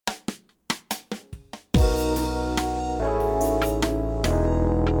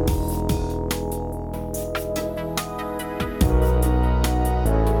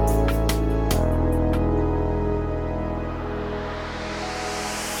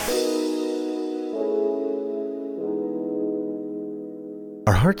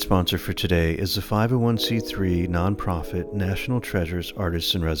Our heart sponsor for today is the 501c3 nonprofit National Treasures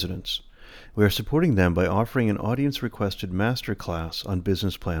Artists in Residence. We are supporting them by offering an audience-requested masterclass on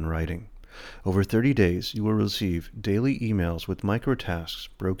business plan writing. Over 30 days, you will receive daily emails with microtasks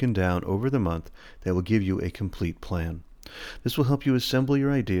broken down over the month that will give you a complete plan. This will help you assemble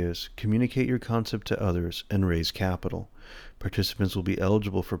your ideas, communicate your concept to others, and raise capital. Participants will be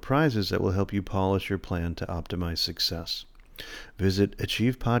eligible for prizes that will help you polish your plan to optimize success. Visit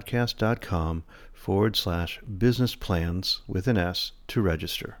achievepodcast.com/business plans with an S to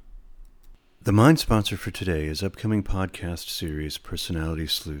register. The mind sponsor for today is upcoming podcast series Personality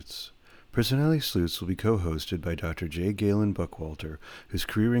Sleuths. Personality Sleuths will be co-hosted by Dr. J. Galen Buckwalter, whose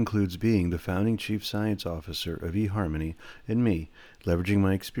career includes being the founding chief science officer of eHarmony, and me, leveraging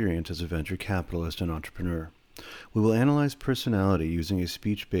my experience as a venture capitalist and entrepreneur. We will analyze personality using a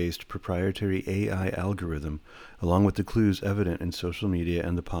speech-based proprietary AI algorithm, along with the clues evident in social media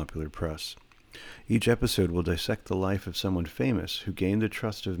and the popular press. Each episode will dissect the life of someone famous who gained the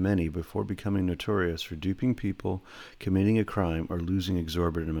trust of many before becoming notorious for duping people, committing a crime, or losing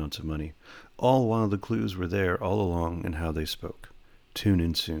exorbitant amounts of money, all while the clues were there all along in how they spoke. Tune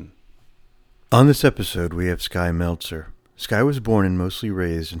in soon. On this episode, we have Skye Meltzer. Skye was born and mostly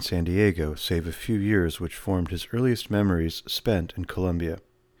raised in San Diego, save a few years which formed his earliest memories spent in Colombia.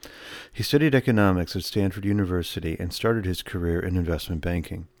 He studied economics at Stanford University and started his career in investment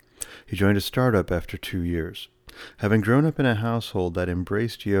banking. He joined a startup after 2 years. Having grown up in a household that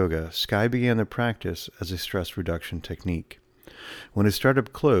embraced yoga, Skye began the practice as a stress reduction technique. When his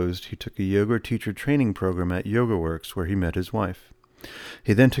startup closed, he took a yoga teacher training program at YogaWorks where he met his wife.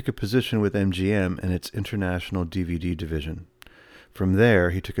 He then took a position with MGM and its international DVD division. From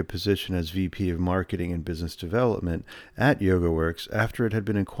there, he took a position as VP of Marketing and Business Development at YogaWorks after it had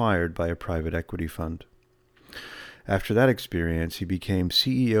been acquired by a private equity fund. After that experience, he became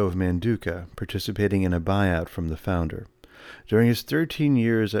CEO of Manduka, participating in a buyout from the founder. During his 13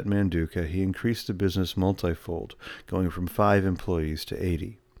 years at Manduka, he increased the business multifold, going from 5 employees to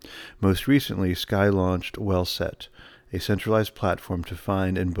 80. Most recently, Skye launched WellSet, a centralized platform to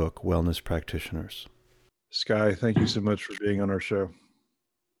find and book wellness practitioners. Skye, thank you so much for being on our show.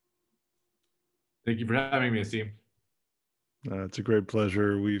 Thank you for having me, Asim. It's a great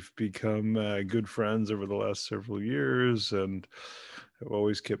pleasure. We've become good friends over the last several years, and I've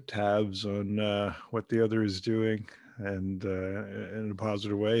always kept tabs on what the other is doing, and in a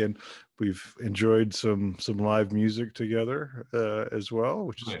positive way. And we've enjoyed some live music together as well,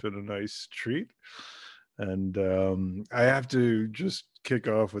 which has been a nice treat. And I have to just kick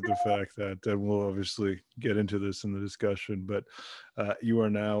off with the fact that, and we'll obviously get into this in the discussion, but you are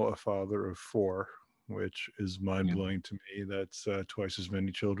now a father of 4, which is mind-blowing to me. That's twice as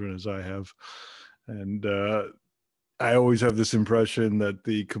many children as I have. And I always have this impression that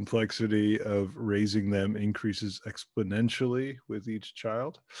the complexity of raising them increases exponentially with each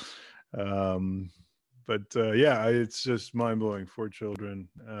child. But yeah, it's just mind-blowing. 4 children.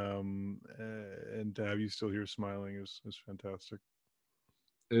 And to have you still here smiling is fantastic.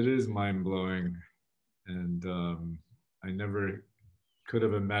 It is mind-blowing. And I never could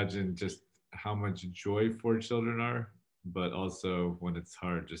have imagined just how much joy 4 children are, but also when it's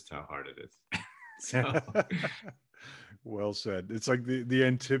hard, just how hard it is. So, well said. It's like the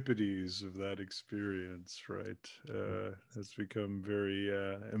antipodes of that experience, right? Has become very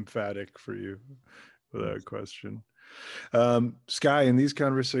emphatic for you, without question. Skye, in these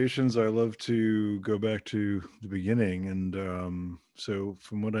conversations, I love to go back to the beginning. And so,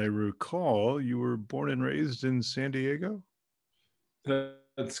 from what I recall, you were born and raised in San Diego?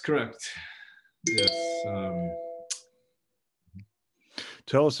 That's correct. Yes.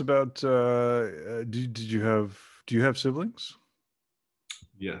 Tell us about. Do you have siblings?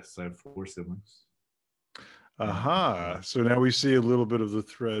 Yes, I have 4 siblings. Aha! So now we see a little bit of the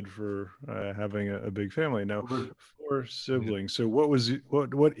thread for having a big family. Now, 4 siblings. So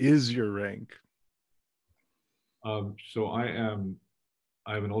what is your rank? So I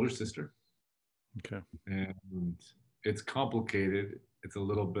have an older sister. Okay. And it's complicated. It's a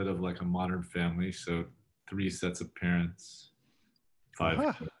little bit of like a modern family. So 3 sets of parents, 5.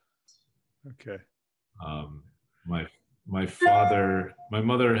 Aha. Okay. My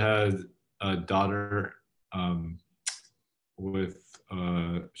mother had a daughter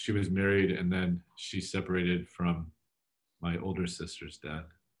she was married and then she separated from my older sister's dad,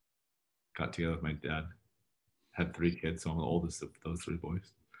 got together with my dad, had 3 kids, so I'm the oldest of those 3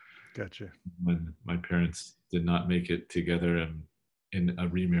 boys. Gotcha. When my parents did not make it together and in a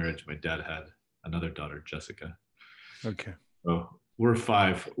remarriage, my dad had another daughter, Jessica. Okay. So We're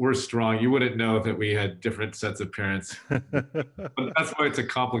five. We're strong. You wouldn't know that we had different sets of parents. But that's why it's a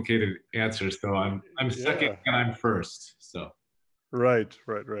complicated answer. So I'm second Yeah. and I'm first. So Right,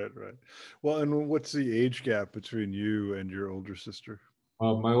 right, right, right. Well, and what's the age gap between you and your older sister?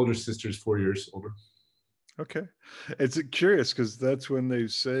 my older sister's 4 years older. Okay. It's curious because that's when they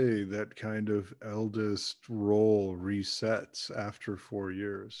say that kind of eldest role resets after 4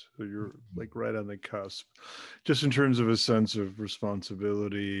 years. So you're like right on the cusp, just in terms of a sense of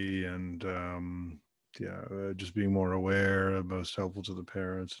responsibility and, yeah, just being more aware, most helpful to the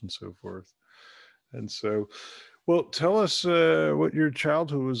parents and so forth. And so, well, tell us what your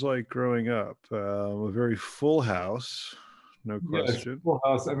childhood was like growing up. A very full house, no Yes, question. full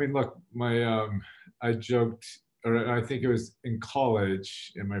house. I mean, look, my I joked, or I think it was in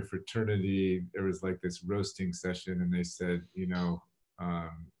college in my fraternity. There was like this roasting session, and they said,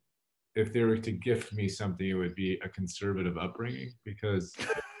 um, if they were to gift me something, it would be a conservative upbringing because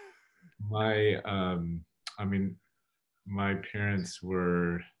my, I mean, my parents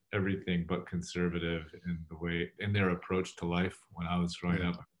were everything but conservative in their approach to life. When I was growing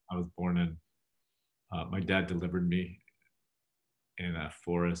up, I was born in. My dad delivered me in a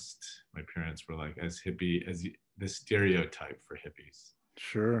forest. My parents were like as hippie as the stereotype for hippies.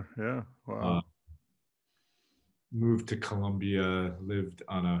 Sure. Yeah. Uh, Wow. moved to Colombia, lived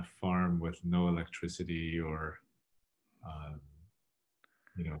on a farm with no electricity or, um,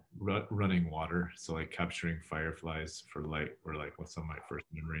 running water. So like capturing fireflies for light were like what's some of my first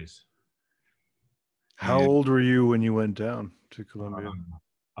memories. How And old were you when you went down to Colombia?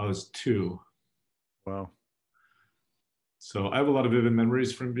 I was 2. Wow. So I have a lot of vivid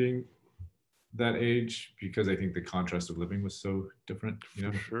memories from being that age because I think the contrast of living was so different.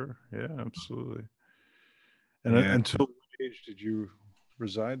 For sure. Yeah, absolutely. And And until what age did you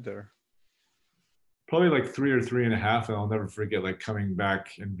reside there? probably like 3 or 3.5, and I'll never forget like coming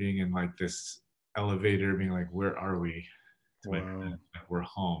back and being in like this elevator, being like, "Where are we?" To my Wow. friend, like, "We're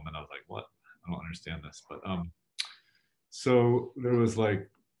home," and I was like, "What? I don't understand this." But so there was like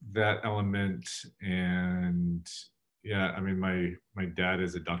that element, and yeah, I mean, my dad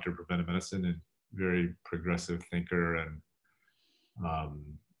is a doctor of preventive medicine and very progressive thinker, and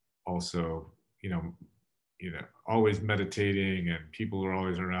um, also, you know, always meditating, and people were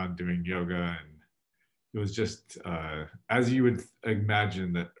always around doing yoga, and it was just as you would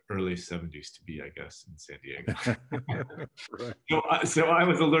imagine that early 70s to be, I guess, in San Diego. Right. So I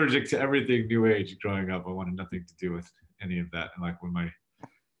was allergic to everything new age growing up. I wanted nothing to do with any of that. And like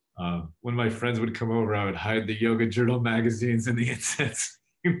when my friends would come over, I would hide the yoga journal magazines and the incense.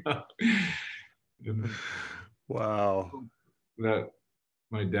 You know? And Wow. that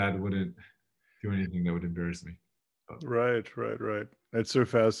my dad wouldn't do anything that would embarrass me. But, Right, right, right. That's so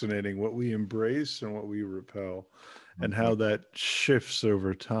fascinating what we embrace and what we repel and how that shifts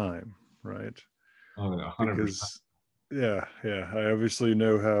over time, right? oh, 100%. Because yeah, yeah, I obviously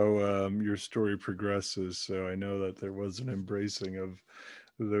know how your story progresses, so I know that there was an embracing of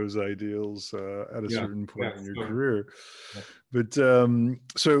those ideals at a Yeah, certain yeah. point in your So, career. yeah, But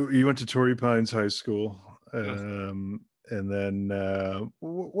so you went to Torrey Pines High School, yes. and then You know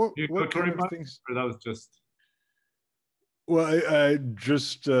what kind Tory of Bunch, things? or that was just Well, I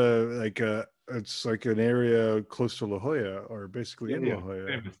just it's like an area close to La Jolla, or basically yeah, in yeah, La Jolla.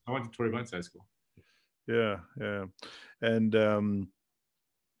 famous. I went to Tory Bunch High School. Yeah, yeah. And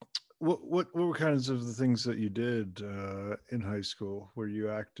what were kinds of the things that you did in high school? Were you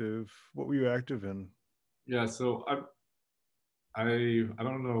active? What were you active in? Yeah, so I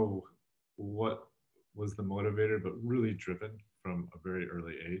don't know what was the motivator, but really driven from a very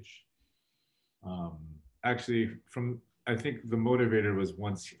early age. Um, actually, from I think the motivator was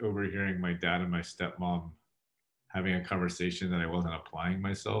once overhearing my dad and my stepmom having a conversation that I wasn't applying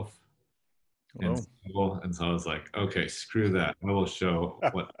myself in Oh. school, and so I was like, okay, screw that. I will show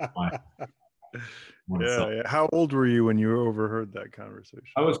what I Yeah, myself. yeah. How old were you when you overheard that conversation?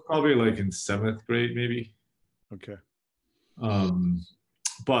 I was probably like in seventh grade, maybe. Okay. Um,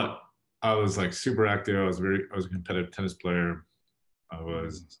 but I was like super active. I was a competitive tennis player. I Mm.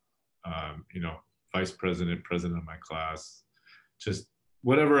 was, vice president, president of my class. Just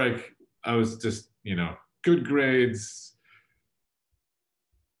whatever I was just, good grades,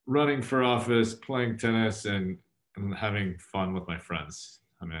 running for office, playing tennis, and having fun with my friends.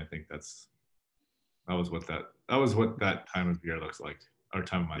 I mean, I think that was what that time of year looks like, or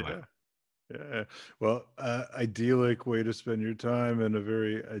time of my life. Yeah. Yeah. Well, idyllic way to spend your time in a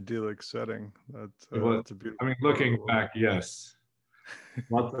very idyllic setting. It was, That's a beautiful I mean, part of the looking world. back, yes,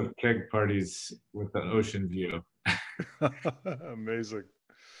 lots of keg parties with an ocean view. Amazing.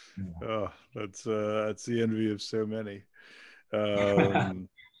 Yeah. Oh, that's the envy of so many. Um,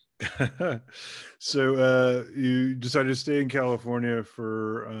 so you decided to stay in California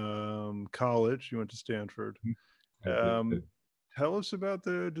for college. You went to Stanford. I did. Tell us about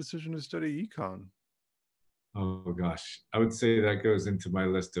the decision to study econ. Oh gosh, I would say that goes into my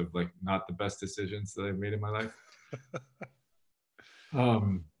list of like not the best decisions that I've made in my life.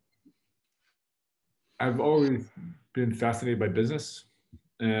 Um, I've always been fascinated by business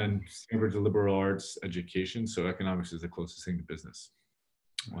and Stanford's a liberal arts education, so economics is the closest thing to business.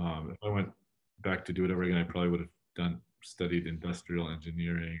 If I went back to do it over again, I probably would have studied industrial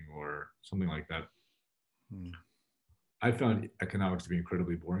engineering or something like that. Hmm. I found economics to be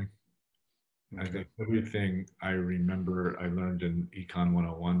incredibly boring. I Okay. think everything I remember I learned in Econ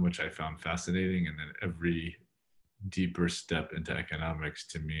 101, which I found fascinating, and then every deeper step into economics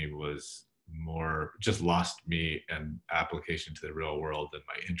to me was more just lost me and application to the real world and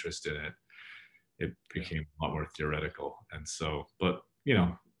my interest in it. It Yeah. became a lot more theoretical. And so, but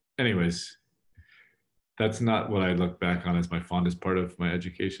anyways, that's not what I look back on as my fondest part of my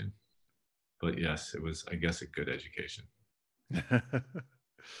education. But yes, it was, I guess, a good education.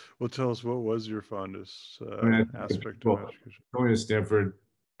 Well, tell us, what was your fondest I mean, aspect of well, education? going to Stanford,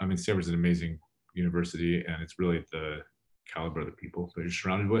 I mean, Stanford's an amazing university, and it's really the caliber of the people that you're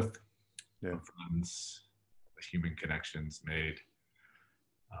surrounded with, Yeah. friends, the human connections made,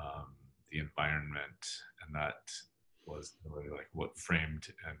 the environment, and that was really like what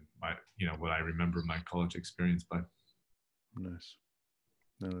framed and what I remember my college experience by. Nice.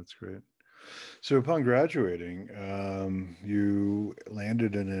 No, that's great. So upon graduating, you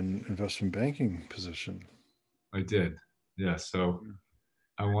landed in an investment banking position. I did, yeah. So Yeah.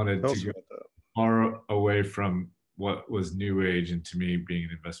 I wanted Tell to us go about that. far away from what was new age, and to me, being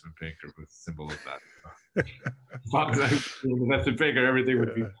an investment banker was a symbol of that. As long as I was an investment banker, everything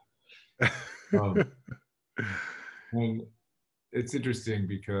would be. Um, and it's interesting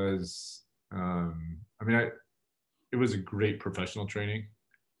because I mean, it was a great professional training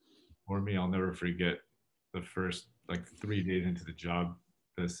for me. I'll never forget the first like 3 days into the job.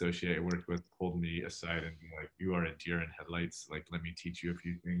 The associate I worked with pulled me aside and be like, "You are a deer in headlights. Like, let me teach you a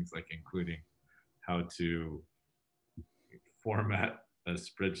few things, like including how to format a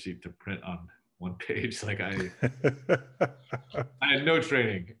spreadsheet to print on one page." Like I had no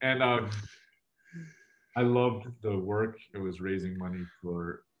training, and I loved the work. It was raising money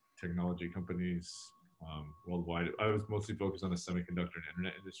for technology companies worldwide. I was mostly focused on the semiconductor and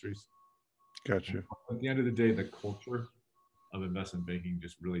internet industries. Gotcha. At the end of the day, the culture of investment banking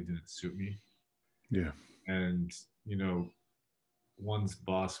just really didn't suit me. Yeah. And, you know, one's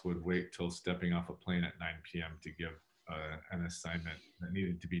boss would wait till stepping off a plane at 9 p.m. to give an assignment that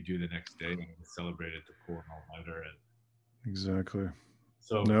needed to be due the next day and celebrated to pull an all-nighter. And Exactly.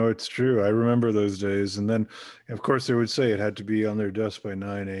 so, No, it's true. I remember those days. And then, of course, they would say it had to be on their desk by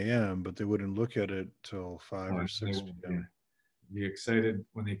 9 a.m., but they wouldn't look at it till 5 or 6 p.m. be excited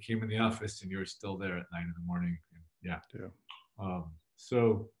when they came in the office and you were still there at 9 in the morning. And yeah. Yeah.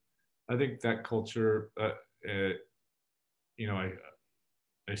 So I think that culture, I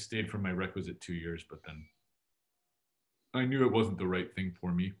stayed for my requisite 2 years, but then I knew it wasn't the right thing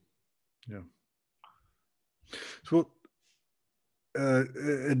for me. Yeah. So,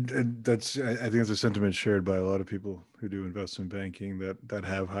 and that's, I think that's a sentiment shared by a lot of people who do investment banking that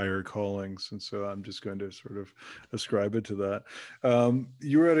have higher callings, and so I'm just going to sort of ascribe it to that.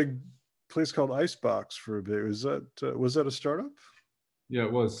 You were at a place called Icebox for a bit. Was that a startup? Yeah,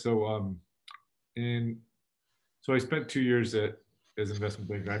 it was. In so I spent 2 years as an investment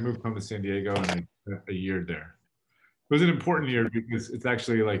banker. I moved home to San Diego and I spent a year there. It was an important year because it's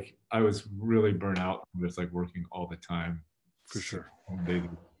actually like I was really burnt out. Just like working all the time, For sure. days,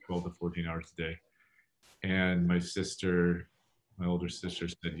 12 to 14 hours a day. And my older sister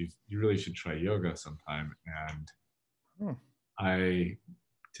said, you really should try yoga sometime. And Oh. I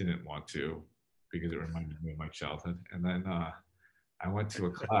didn't want to because it reminded me of my childhood. And then I went to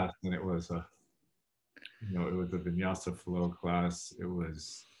a class and it was it was a vinyasa flow class. It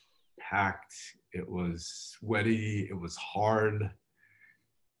was packed. It was sweaty. It was hard.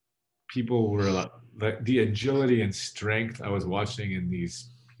 People were like the agility and strength I was watching in these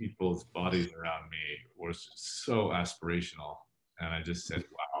people's bodies around me was so aspirational. And I just said,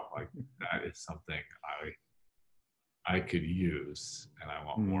 wow, like that is something I could use and I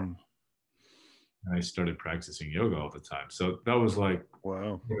want more. And I started practicing yoga all the time. So that was like,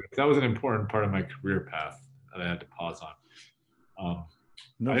 Wow. that was an important part of my career path that I had to pause on.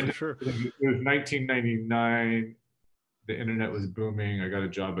 No, for sure. It was 1999. The internet was booming. I got a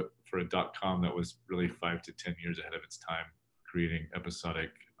job for a .com that was really 5 to 10 years ahead of its time, creating episodic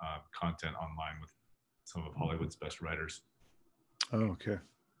content online with some of Hollywood's best writers. Oh, okay.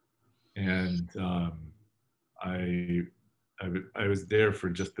 And I, I was there for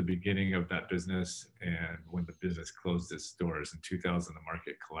just the beginning of that business. And when the business closed its doors in 2000, the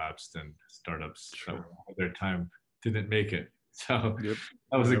market collapsed and startups that were Sure. at their time didn't make it. So Yep.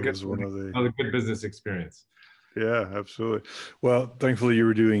 that was a That good, was one of the, that was a good business experience. yeah, absolutely. Well, thankfully you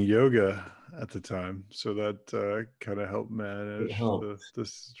were doing yoga at the time, so that kind of helped It manage helped. the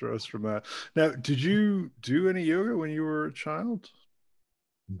stress from that. Now, did you do any yoga when you were a child?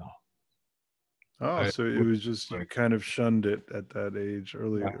 No, Oh, I so it was was just you like, kind of shunned it at that age, yeah,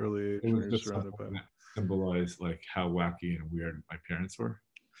 early it age when was you're just surrounded by something it. that symbolized like how wacky and weird my parents were.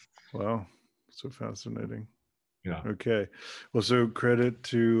 Wow, so fascinating. Yeah. Okay, well, so credit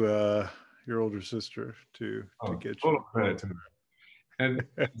to your older sister to Oh, get you total credit involved. to me. And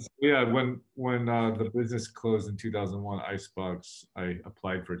so, yeah, when the business closed in 2001, Icebox, I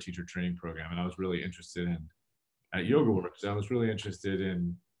applied for a teacher training program, and I was really interested in at YogaWorks. I was really interested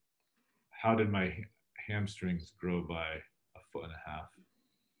in how did my hamstrings grow by a foot and a half?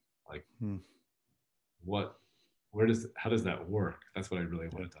 Like Hmm. what, where does, how does that work? That's what I really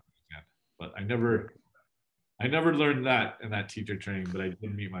Yeah. wanted to understand. But I never learned that in that teacher training. But I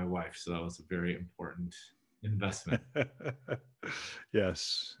did meet my wife, so that was a very important investment.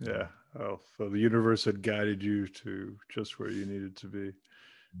 Yes, yeah. Oh, so the universe had guided you to just where you needed to be.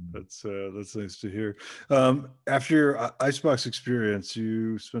 That's nice to hear. After your Icebox experience,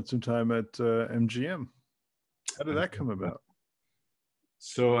 you spent some time at MGM. How did that come about?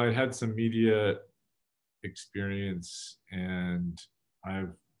 So I had some media experience, and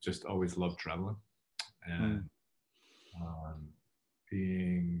I've just always loved traveling Hmm. and um,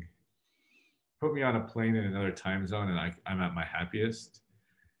 being put me on a plane in another time zone, and I'm at my happiest.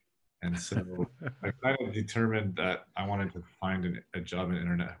 And so I kind of determined that I wanted to find a job in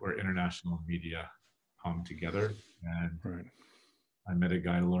internet where international media come together. And Right. I met a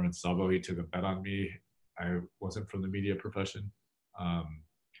guy, Lawrence Sabo. He took a bet on me. I wasn't from the media profession. Um,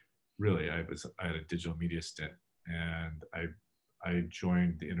 really, I had a digital media stint, and I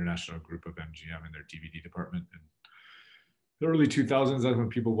joined the international group of MGM in their DVD department in the early 2000s. That's when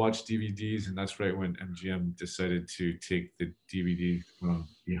people watched DVDs, and that's right when MGM decided to take the DVDs from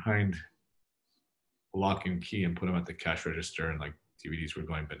behind lock and key and put them at the cash register, and like DVDs were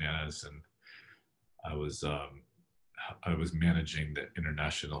going bananas. And I was um, I was managing the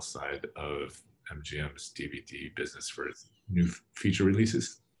international side of MGM's DVD business for its new feature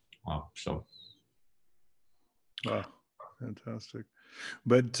releases. So Wow, fantastic.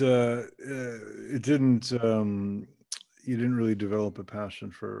 But it didn't. You didn't really develop a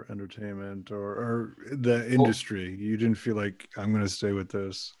passion for entertainment or the well, industry. You didn't feel like I'm going to stay with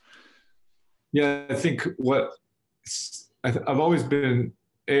this. yeah, I think what I've always been.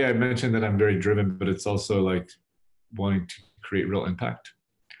 I mentioned that I'm very driven, but it's also like wanting to create real impact.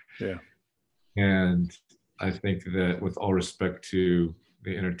 Yeah. And I think that, with all respect to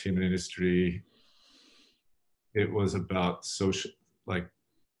the entertainment industry, it was about social, like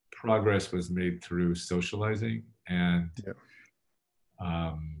progress was made through socializing. And Yeah.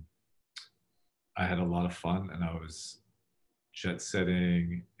 um, I had a lot of fun, and I was jet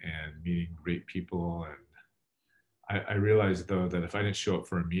setting and meeting great people. And I realized, though, that if I didn't show up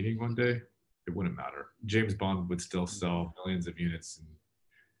for a meeting one day, it wouldn't matter. James Bond would still sell millions of units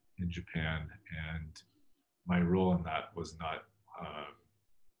in Japan, and my role in that was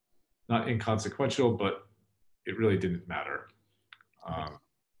not inconsequential, but it really didn't matter. Right.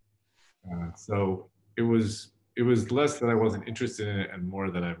 Um, so it was less that I wasn't interested in it, and more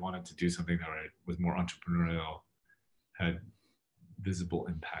that I wanted to do something that I was more entrepreneurial, had visible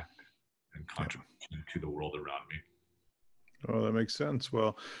impact and Yeah. contribution to the world around me. Well, that makes sense.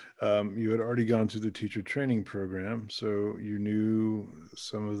 Well, you had already gone through the teacher training program, so you knew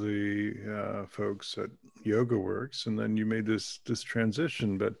some of the folks at Yoga Works, and then you made this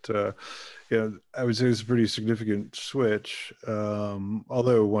transition. But yeah, I would say it's a pretty significant switch.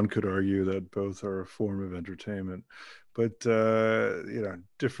 Although one could argue that both are a form of entertainment, but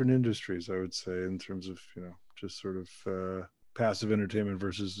different industries. I would say in terms of just sort of passive entertainment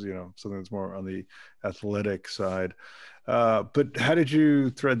versus something that's more on the athletic side. But how did you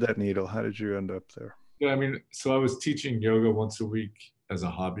thread that needle? How did you end up there? Yeah, I mean, so I was teaching yoga once a week as a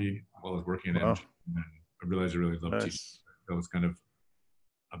hobby while I was working at Wow, MGM, and I realized I really loved teaching. nice. That was kind of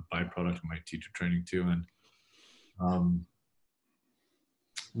a byproduct of my teacher training too. And um,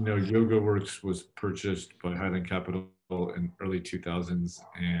 Yoga Works was purchased by Highland Capital in early 2000s,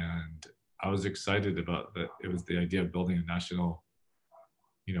 and I was excited about that. It was the idea of building a national,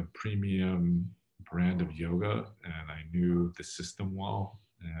 premium brand of yoga, and I knew the system well,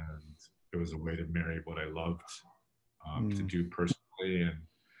 and it was a way to marry what I loved to do personally and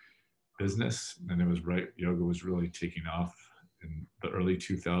business. And it was right, yoga was really taking off in the early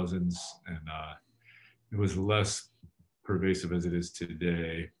 2000s, and it was less pervasive as it is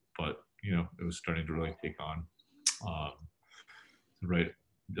today, but it was starting to really take on. Um, right,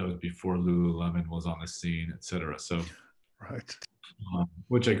 that was before Lululemon was on the scene, etc. So, Right.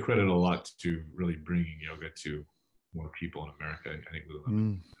 which I credit a lot to really bringing yoga to more people in America. I think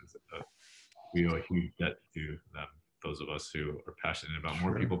Lululemon we owe a huge debt to them, those of us who are passionate about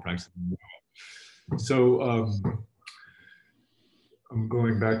more people practicing. So I'm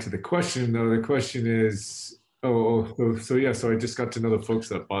going back to the question though. The question is, so I just got to know the folks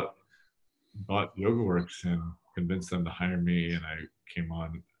that bought YogaWorks and convinced them to hire me, and I came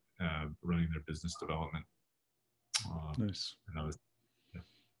on running their business development. Nice. And I was.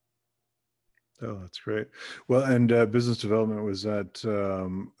 Oh, that's great. Well, and business development, was that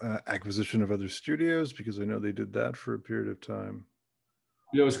acquisition of other studios? Because I know they did that for a period of time.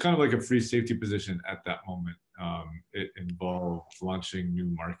 It was kind of like a free safety position at that moment. It involved launching new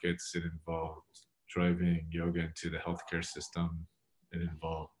markets. It involved driving yoga into the healthcare system. It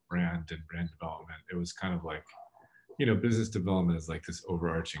involved brand and brand development. It was kind of like, business development is like this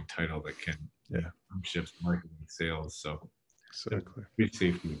overarching title that can shift marketing and sales. So exactly. Free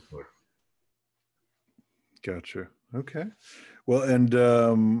safety, of course. Gotcha. Okay. Well, and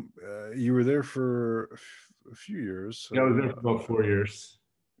you were there for a few years. Yeah, I was there for about 4 years.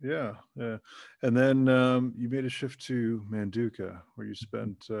 Yeah, yeah. And then you made a shift to Manduka, where you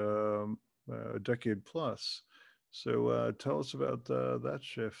spent a decade plus. So tell us about that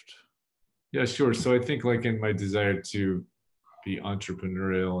shift. Yeah, sure. So I think like in my desire to be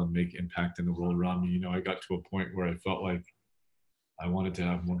entrepreneurial and make impact in the world around me, I got to a point where I felt like I wanted to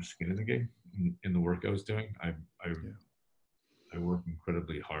have more skin in the game in the work I was doing. I work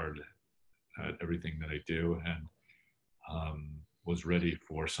incredibly hard at everything that I do, and was ready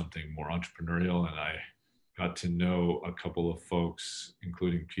for something more entrepreneurial. And I got to know a couple of folks,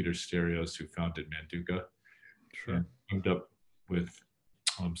 including Peter Stereos, who founded Manduka, and teamed up with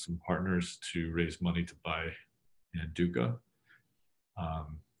some partners to raise money to buy Manduka.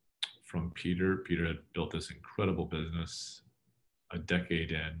 From Peter. Peter had built this incredible business a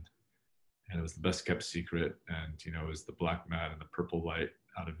decade in, and it was the best kept secret. And it was the black mat and the purple light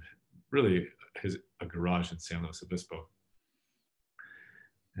out of really a garage in San Luis Obispo.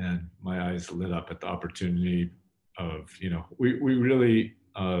 And my eyes lit up at the opportunity of, we really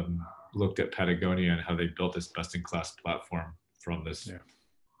looked at Patagonia and how they built this best-in-class platform from this. Yeah.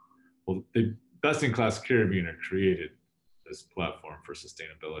 Well, the best-in-class carabiner created this platform for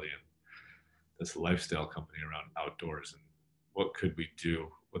sustainability and this lifestyle company around outdoors. And what could we do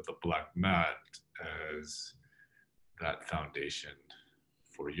with the black mat as that foundation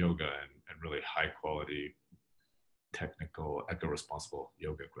for yoga and really high quality, technical, eco-responsible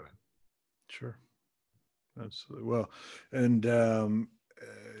yoga equipment? Sure. Absolutely. Well, and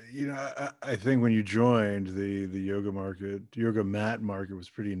I think when you joined the yoga mat market was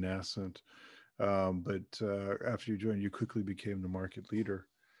pretty nascent. But after you joined, you quickly became the market leader.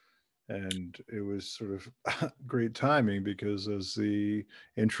 And it was sort of great timing, because as the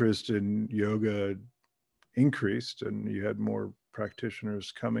interest in yoga increased and you had more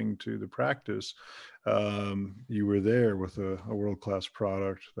practitioners coming to the practice, you were there with a world-class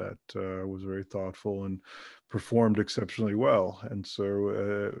product that was very thoughtful and performed exceptionally well. And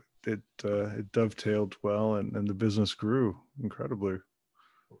so it dovetailed well, and the business grew incredibly.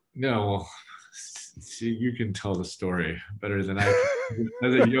 No, well, see, you can tell the story better than I can.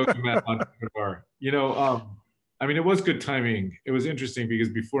 As a yoga mat entrepreneur, I mean, it was good timing. It was interesting because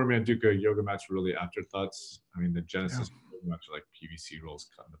before Manduka, yoga mats were really afterthoughts. I mean, the genesis of yoga mats are like PVC rolls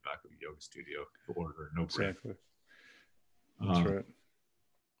cut in the back of a yoga studio to order, no brand. Exactly. That's right.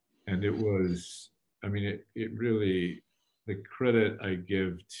 And it was, I mean, it really, the credit I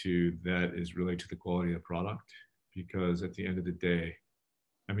give to that is really to the quality of the product, because at the end of the day,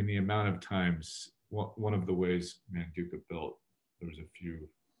 I mean, the amount of times, one of the ways Manduka built, there was a few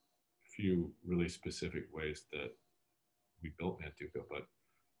really specific ways that we built Manduka, but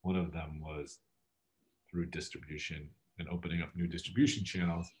one of them was through distribution and opening up new distribution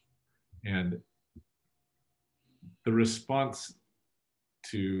channels. And the response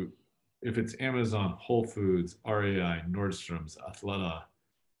to, if it's Amazon, Whole Foods, REI, Nordstrom's, Athleta,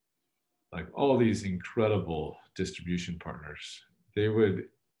 like all these incredible distribution partners, they would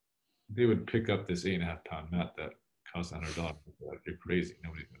pick up this 8.5 pound mat that costs $100. Like, you're crazy.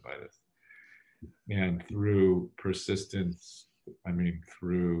 Nobody's gonna buy this. And through persistence, I mean,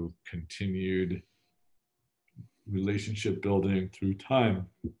 through continued relationship building, through time,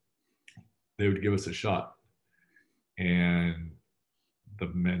 they would give us a shot. and the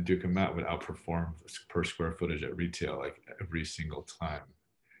Manduka mat would outperform per square footage at retail like every single time.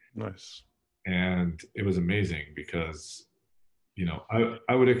 Nice. And it was amazing because,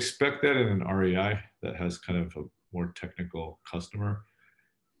 I would expect that in an REI that has kind of a more technical customer.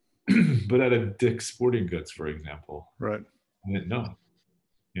 But at a Dick's Sporting Goods, for example, Right. I didn't know,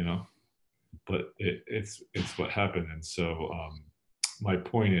 you know, but it's what happened. And so my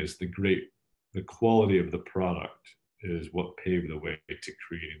point is the quality of the product is what paved the way to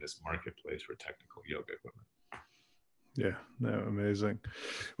creating this marketplace for technical yoga equipment. Yeah, no, amazing.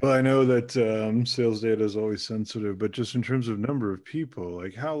 Well, I know that sales data is always sensitive, but just in terms of number of people,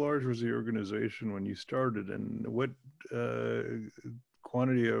 like how large was the organization when you started, and what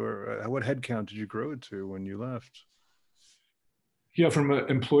quantity or what headcount did you grow it to when you left? Yeah, from an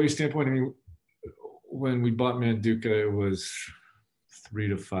employee standpoint, I mean, when we bought Manduka, it was 3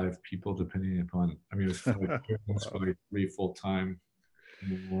 to 5 people, depending upon. I mean, it was 5 parents, Wow. like 3 full time.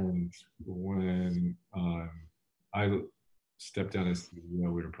 And when I stepped down as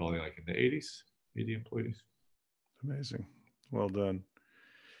CEO, we were probably like in the 80 employees. Amazing. Well done.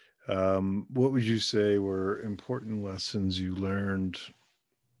 What would you say were important lessons you learned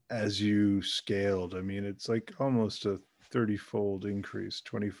as you scaled? I mean, it's like almost a 30-fold increase,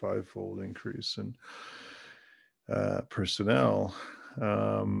 25-fold increase in personnel.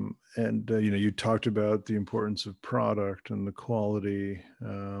 And you talked about the importance of product and the quality,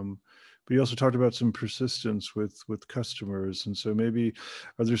 but you also talked about some persistence with customers. And so maybe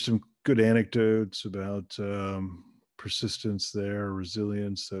are there some good anecdotes about persistence there,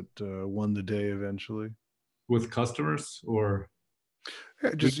 resilience that won the day eventually? With customers or?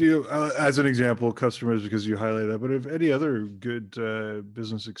 Yeah, just as an example, customers, because you highlight that. But if any other good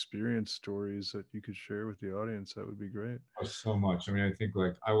business experience stories that you could share with the audience, that would be great. Oh, so much. I mean, I think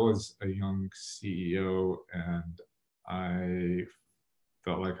like I was a young CEO and I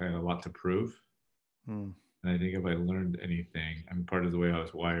felt like I had a lot to prove. And I think if I learned anything, I mean, part of the way I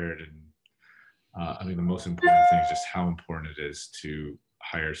was wired, and I mean, the most important thing is just how important it is to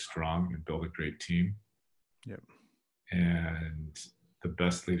hire strong and build a great team. Yep. And the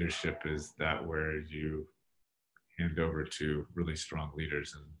best leadership is that where you hand over to really strong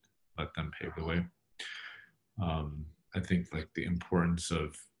leaders and let them pave the way. I think like the importance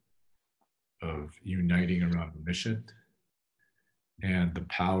of uniting around the mission and the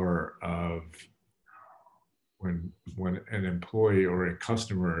power of when an employee or a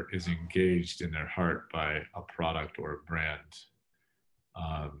customer is engaged in their heart by a product or a brand.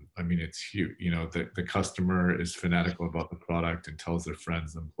 I mean, it's huge. The customer is fanatical about the product and tells their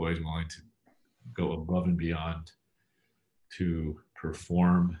friends, the employees willing to go above and beyond to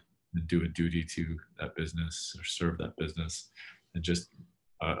perform and do a duty to that business or serve that business, and just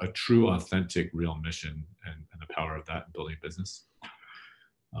a true, authentic, real mission and the power of that in building business.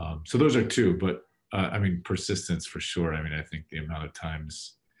 So those are two, but I mean, persistence for sure. I mean, I think the amount of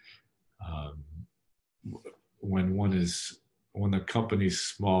times when the company's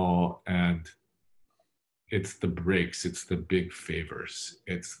small and it's the breaks, it's the big favors,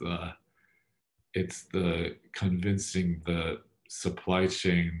 it's the convincing the supply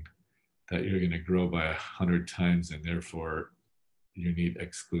chain that you're going to grow by 100 times and therefore you need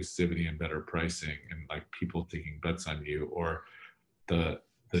exclusivity and better pricing, and like people taking bets on you, or the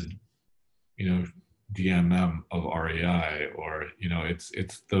DMM of REI, or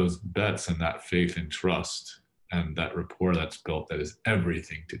it's those bets and that faith and trust and that rapport that's built that is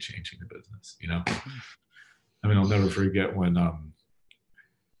everything to changing the business. I mean, I'll never forget when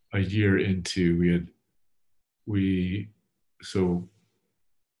a year into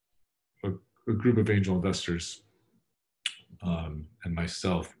a group of angel investors and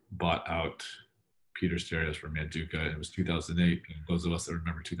myself bought out Peter Stereos for Manduka. It was 2008, and those of us that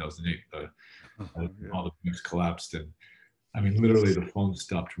remember 2008, all the banks collapsed, and I mean, literally the phone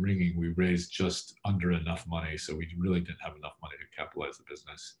stopped ringing. We raised just under enough money, so we really didn't have enough money to capitalize the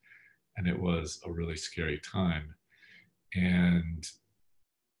business, and it was a really scary time. And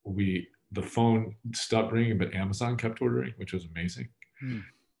the phone stopped ringing, but Amazon kept ordering, which was amazing.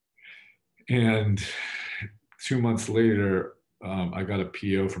 And 2 months later, I got a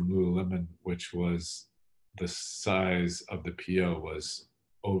PO from Lululemon, which was the size of the PO was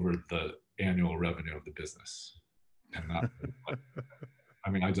over the annual revenue of the business. And that, I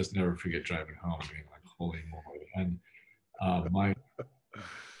mean, I just never forget driving home being like, holy moly. And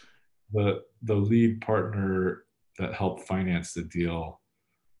the lead partner that helped finance the deal,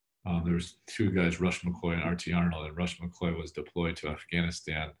 there's 2 guys, Rush McCoy and RT Arnold, and Rush McCoy was deployed to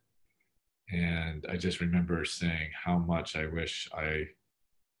Afghanistan. And I just remember saying how much I wish I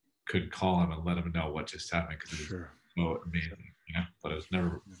could call him and let him know what just happened, because it was so amazing. But I was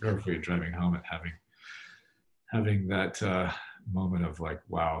never afraid driving home and having that moment of like,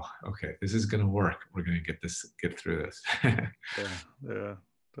 wow, okay, this is gonna work. We're gonna get through this. Yeah, yeah,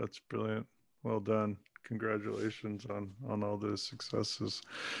 that's brilliant. Well done. Congratulations on all those successes.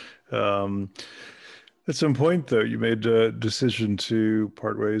 Um, at some point, though, you made a decision to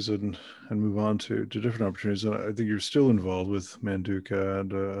part ways and move on to different opportunities. And I think you're still involved with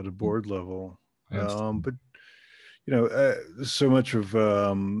Manduka at a board level. But so much of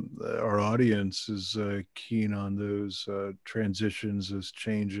our audience is keen on those transitions, those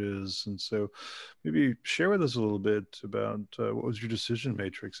changes, and so maybe share with us a little bit about what was your decision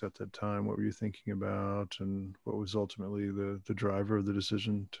matrix at that time. What were you thinking about, and what was ultimately the driver of the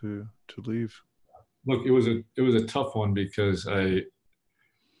decision to leave? Look, it was a tough one because I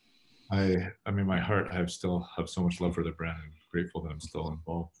mean, my heart, I still have so much love for the brand and grateful that I'm still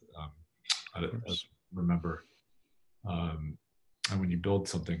involved. I remember, um, and when you build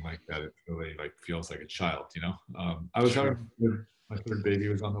something like that, it really like feels like a child, I was Sure. having my third baby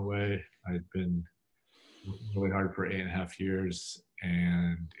was on the way. I'd been working really hard for 8.5 years,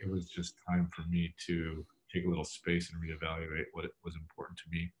 and it was just time for me to take a little space and reevaluate what it was important to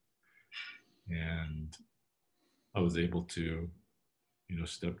me. And I was able to,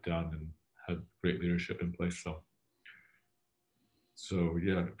 step down and had great leadership in place. So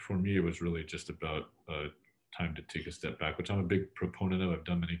yeah, for me, it was really just about time to take a step back, which I'm a big proponent of. I've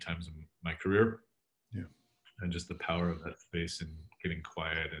done many times in my career, Yeah. and just the power of that space and getting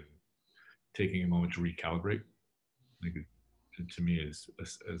quiet and taking a moment to recalibrate. I think to me is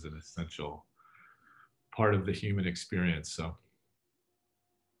an essential part of the human experience. So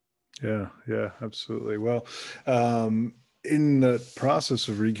Yeah, yeah, absolutely. Well, in the process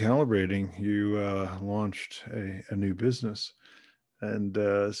of recalibrating, you launched a new business. And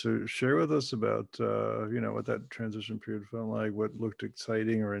so share with us about, what that transition period felt like, what looked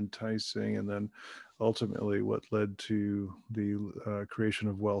exciting or enticing, and then ultimately what led to the creation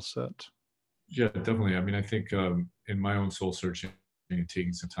of Well Set. yeah, definitely. I mean, I think in my own soul searching and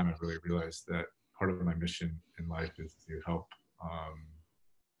taking some time, I've really realized that part of my mission in life is to help um,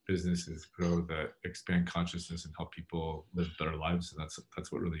 businesses grow that expand consciousness and help people live better lives. And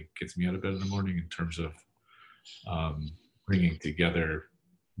that's what really gets me out of bed in the morning in terms of bringing together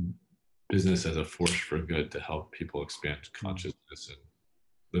business as a force for good to help people expand consciousness and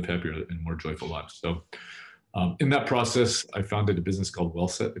live happier and more joyful lives. So in that process, I founded a business called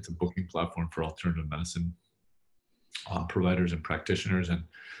WellSet. It's a booking platform for alternative medicine providers and practitioners. And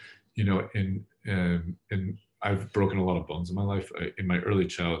in I've broken a lot of bones in my life. In my early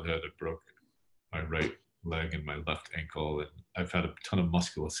childhood, I broke my right leg and my left ankle, and I've had a ton of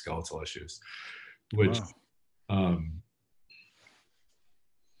musculoskeletal issues, which Wow. um,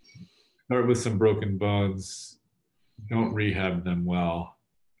 start with some broken bones, don't rehab them well,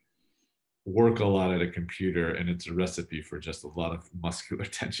 work a lot at a computer, and it's a recipe for just a lot of muscular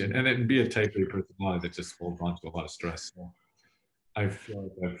tension. And then be a type A personality that just holds on to a lot of stress. So I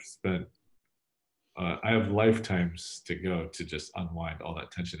feel like I have lifetimes to go to just unwind all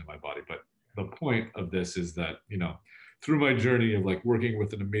that tension in my body. But the point of this is that, through my journey of like working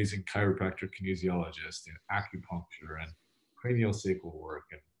with an amazing chiropractor, kinesiologist, and acupuncture and cranial sacral work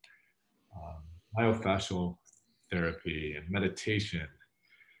and myofascial therapy and meditation.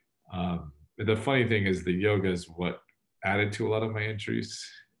 The funny thing is the yoga is what added to a lot of my injuries.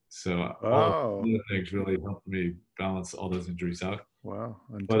 So all Oh, the things really helped me balance all those injuries out. wow.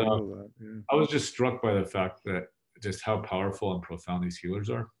 But Untangle that. Yeah. I was just struck by the fact that just how powerful and profound these healers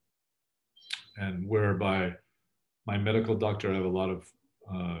are. And whereby my medical doctor, I have a lot of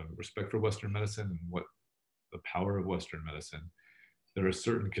respect for Western medicine and what the power of Western medicine. There are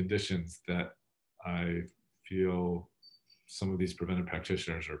certain conditions that I feel some of these preventive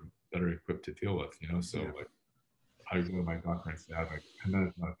practitioners are better equipped to deal with, So Yeah. like I go to my doctor and say I have a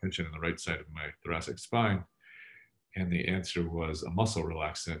tremendous amount of tension in the right side of my thoracic spine. And the answer was a muscle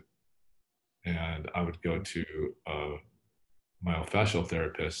relaxant. And I would go to a myofascial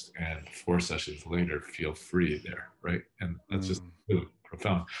therapist and 4 sessions later feel free there, right? And that's just Mm. really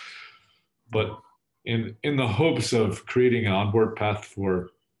profound. But in the hopes of creating an onboard path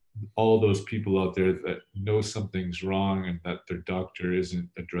for all those people out there that know something's wrong and that their doctor isn't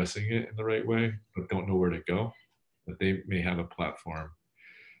addressing it in the right way, but don't know where to go, that they may have a platform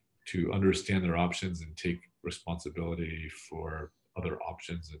to understand their options and take responsibility for other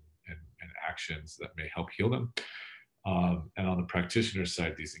options and actions that may help heal them. And on the practitioner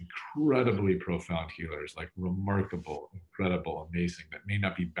side, these incredibly profound healers, like remarkable, incredible, amazing, that may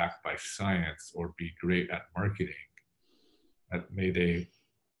not be backed by science or be great at marketing, that may they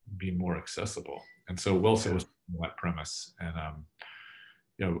be more accessible. And so Wellset was that premise. And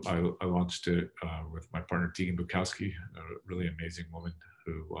I launched it with my partner Tegan Bukowski, a really amazing woman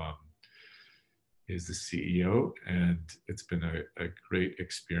who is the CEO, and it's been a great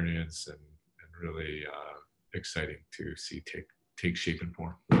experience and really exciting to see take shape and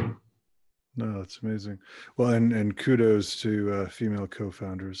form. No, that's amazing. Well, and kudos to female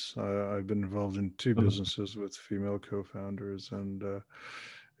co-founders. I've been involved in 2 businesses with female co-founders, and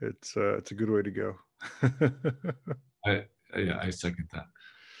it's a good way to go. I second that.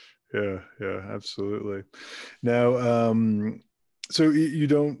 Yeah, absolutely. Now, so you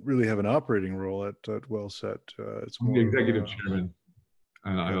don't really have an operating role at Wellset. It's I'm more the executive chairman,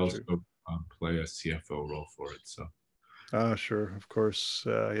 and I also you. play a CFO role for it. So. Sure, of course.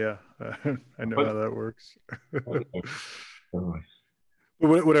 Yeah, I know how that works.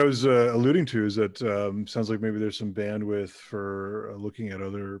 What I was alluding to is that sounds like maybe there's some bandwidth for looking at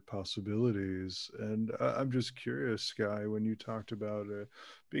other possibilities. And I'm just curious, Skye, when you talked about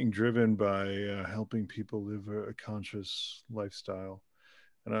being driven by helping people live a conscious lifestyle,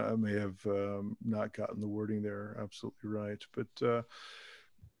 and I may have not gotten the wording there absolutely right, but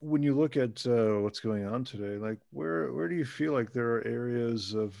when you look at what's going on today, like where do you feel like there are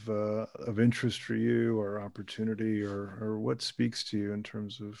areas of interest for you, or opportunity, or what speaks to you in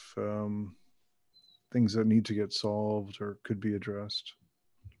terms of things that need to get solved or could be addressed?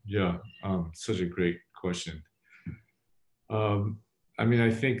 Yeah, such a great question. I mean, I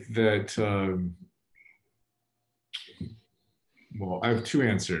think that well, I have 2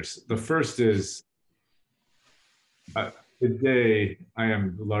 answers. The first is today I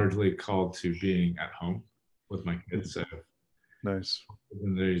am largely called to being at home with my kids. Nice.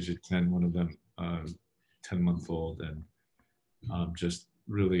 In the age of 10, one of them 10-month-old, and just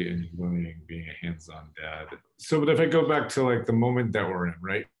really enjoying being a hands-on dad. So, but if I go back to like the moment that we're in,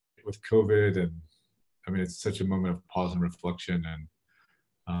 right, with COVID, and I mean, it's such a moment of pause and reflection.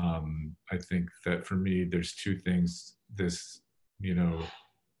 And I think that for me, there's 2 things: this,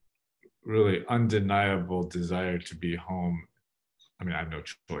 really undeniable desire to be home. I mean, I have no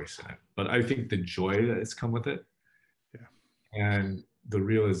choice in it, but I think the joy that has come with it, and the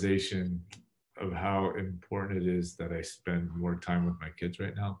realization of how important it is that I spend more time with my kids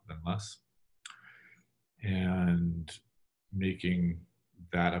right now than less, and making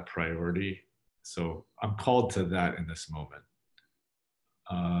that a priority. So I'm called to that in this moment.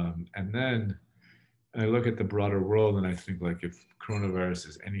 And then I look at the broader world, and I think, like, if coronavirus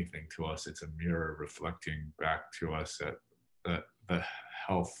is anything to us, it's a mirror reflecting back to us at the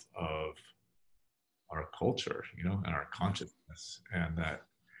health of our culture, and our consciousness, and that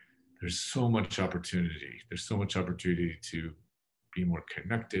there's so much opportunity. There's so much opportunity to be more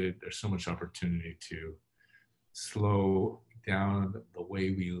connected. There's so much opportunity to slow down the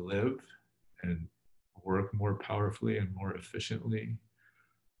way we live and work more powerfully and more efficiently.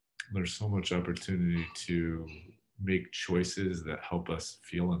 There's so much opportunity to make choices that help us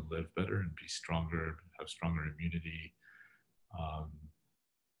feel and live better and be stronger, have stronger immunity,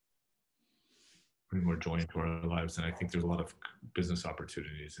 bring more joy into our lives. And I think there's a lot of business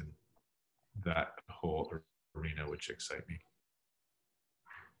opportunities in that whole arena, which excite me.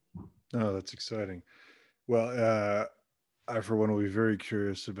 Oh, that's exciting. Well, I, for one, will be very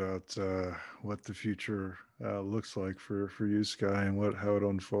curious about what the future looks like for you, Skye, and how it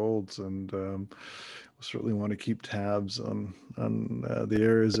unfolds. And we'll certainly want to keep tabs on the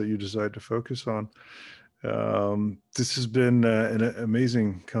areas that you decide to focus on. This has been an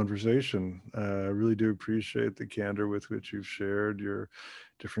amazing conversation. I really do appreciate the candor with which you've shared your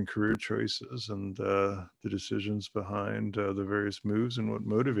different career choices and the decisions behind the various moves and what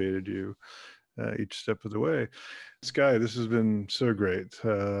motivated you each step of the way. Skye, this has been so great.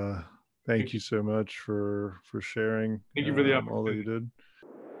 Thank you so much for sharing Thank you for the all that you did.